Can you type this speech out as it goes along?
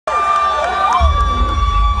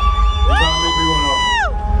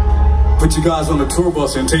put you guys on the tour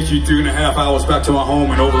bus and take you 3.5 hours back to my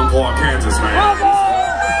home in Overland Park, Kansas, man.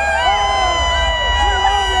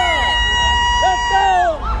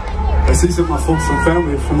 I see some of my folks and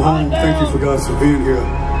family from home. Thank you for guys for being here.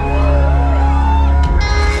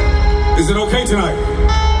 Is it okay tonight?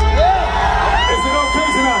 Is it okay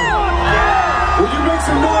tonight? Will you make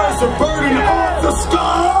some noise for Burden off the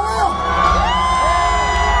Star?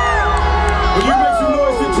 Will you make some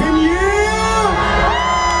noise for 10 years?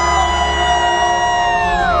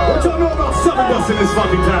 What y'all know about Southern Dust in this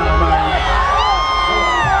fucking time, man?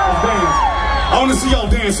 Let's dance. I want to see y'all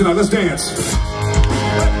dance tonight. Let's dance.